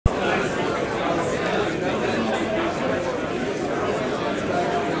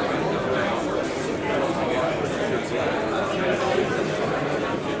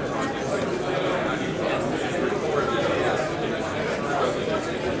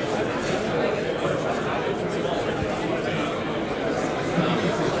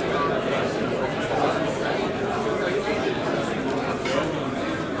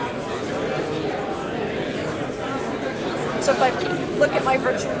my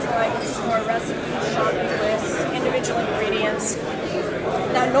virtual drawer, I can store recipes, shopping lists, individual ingredients.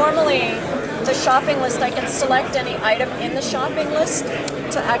 Now normally, the shopping list, I can select any item in the shopping list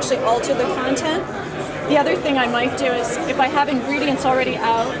to actually alter the content. The other thing I might do is, if I have ingredients already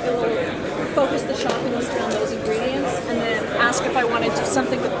out, it will focus the shopping list around those ingredients and then ask if I want to do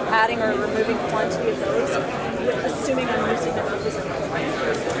something with adding or removing quantity of those, assuming I'm using them physically.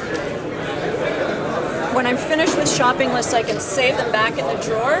 When I'm finished with shopping lists, I can save them back in the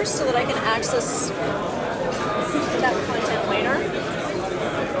drawer so that I can access that content later.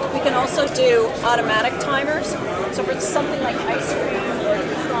 We can also do automatic timers. So for something like ice cream or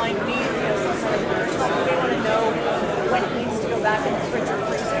frying meat, something like that, we want to know when it needs to go back in the fridge or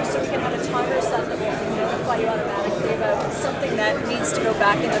freezer. So we can have a timer set that will notify you automatically about something that needs to go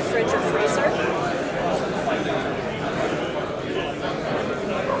back in the fridge or freezer.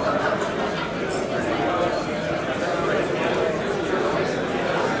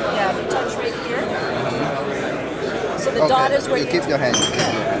 Yeah, if you touch right here. So the dot is where you keep your hand.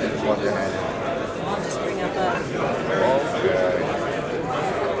 Hold your hand. I'll just bring up a...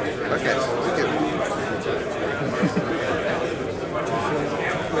 Okay, so we can...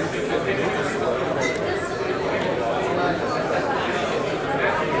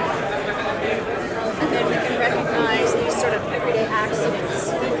 And then we can recognize these sort of everyday accidents.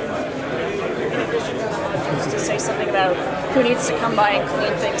 In addition to the objects to say something about who needs to come by and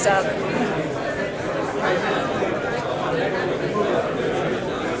clean things up.